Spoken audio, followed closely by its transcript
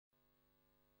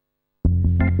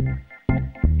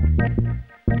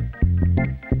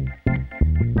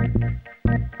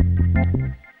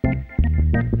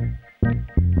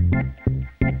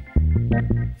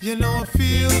You know it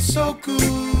feels so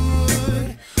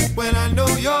good when I know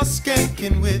you're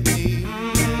skanking with me.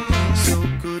 So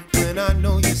good when I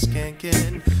know you're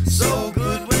skanking. So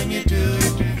good when you do.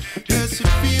 Yes, it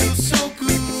feels so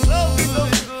good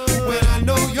when I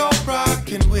know you're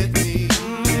rocking with me.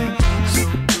 So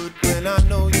good when I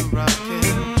know you're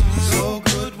rocking. So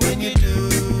good when you do.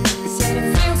 Said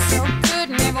it feels so good,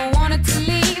 never wanted to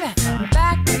leave.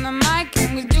 Back on the mic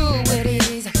and we do it with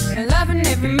ease. Loving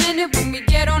every minute when we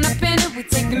get on a pin. We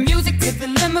take the music to the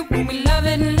limit when we love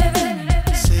it and live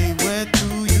it. Say, where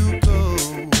do you go?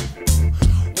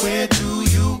 Where do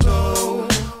you go?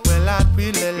 Well, I'd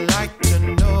really like to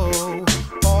know.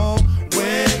 Oh,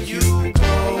 where you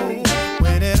go?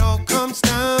 When it all comes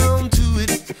down to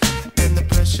it and the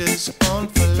pressure's on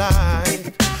for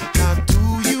life, how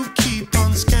do you keep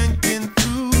on skanking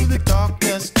through the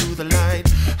darkness to the light?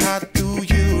 How do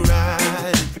you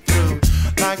ride it through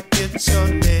like it's your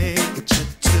nature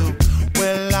too?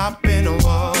 Well, I've been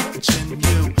watching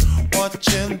you,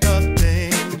 watching the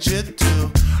things you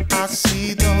do. I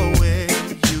see the way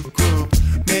you groove,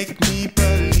 make me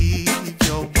believe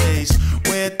your ways.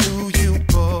 Where do you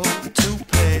go to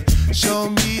play? Show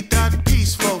me that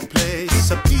peaceful place,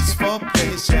 a peaceful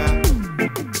place, yeah.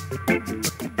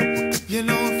 You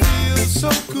know it feels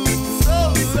so good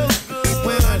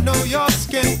when I know you're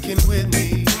skanking with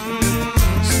me.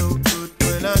 So good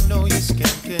when I know you're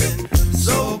skanking.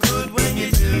 So good when you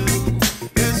do.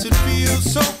 Yes, it feels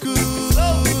so good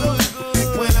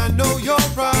when I know you're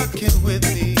rocking with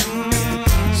me.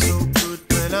 So good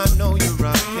when I know you're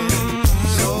rocking.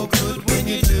 So good when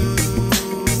you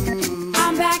do.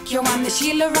 I'm back, yo, I'm the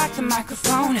Sheila, rock the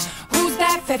microphone. Who's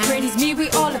that? Freddy's me, we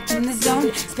all up in the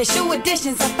zone. Special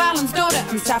editions of Fallon's daughter,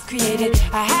 I'm self-created.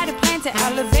 I had a plan to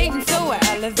elevate, and so I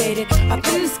elevated. Up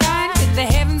in the sky, to the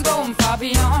heavens, going far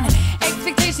beyond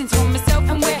expectations for myself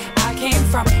and where I came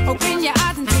from. Open your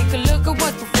eyes and take a look at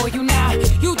what's before you now.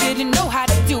 You didn't know how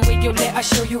to do it, yo, let us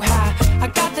show you how. I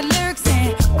got the lyrics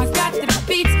and I got the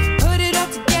beats. Put it all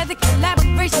together,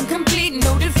 collaboration complete,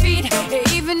 no defeat.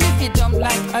 Even if you don't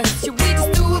like us, we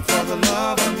just do it for the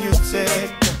love of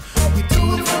music. We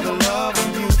do it for the love of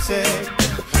music.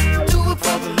 Do it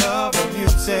for the love of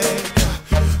music.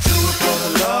 Do it for the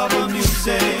love of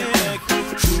music.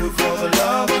 Do it for the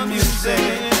love of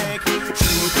music. Do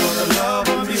it for the love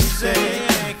of music.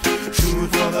 Do it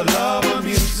for the love of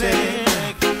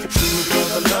music. Do it for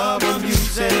the love of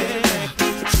music.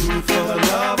 Do it for the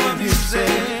love of music.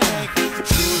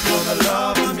 Do it for the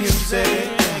love of music.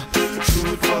 Do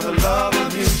it for the love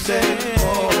of music.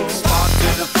 Oh, spark to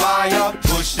the fire,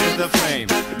 push to the flame.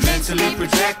 Mentally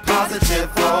project positive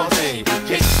all day.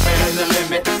 Expand the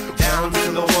limit down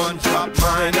to the one drop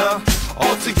minor.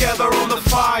 All together on the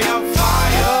fire,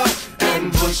 fire,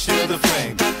 and push to the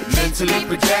flame. Mentally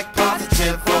project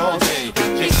positive all day.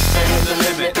 Expand the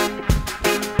limit.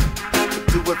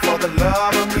 Do it for the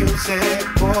love of music.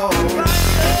 Oh, oh.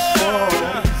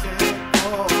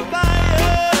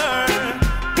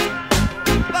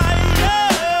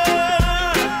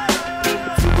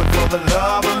 The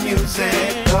love of music,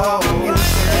 oh,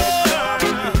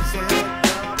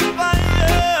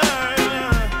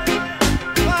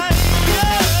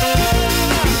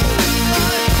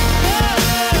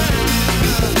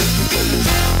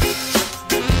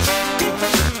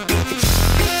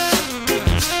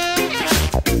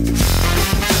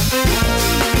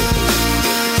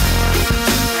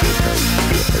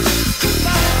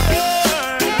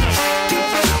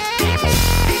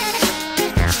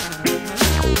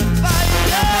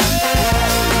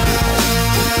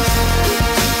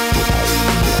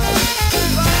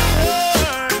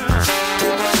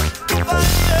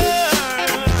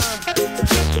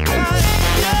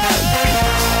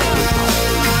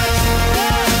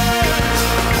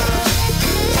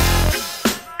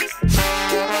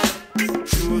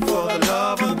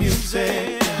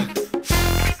 music.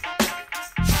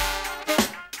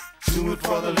 Do it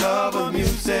for the love of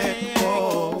music.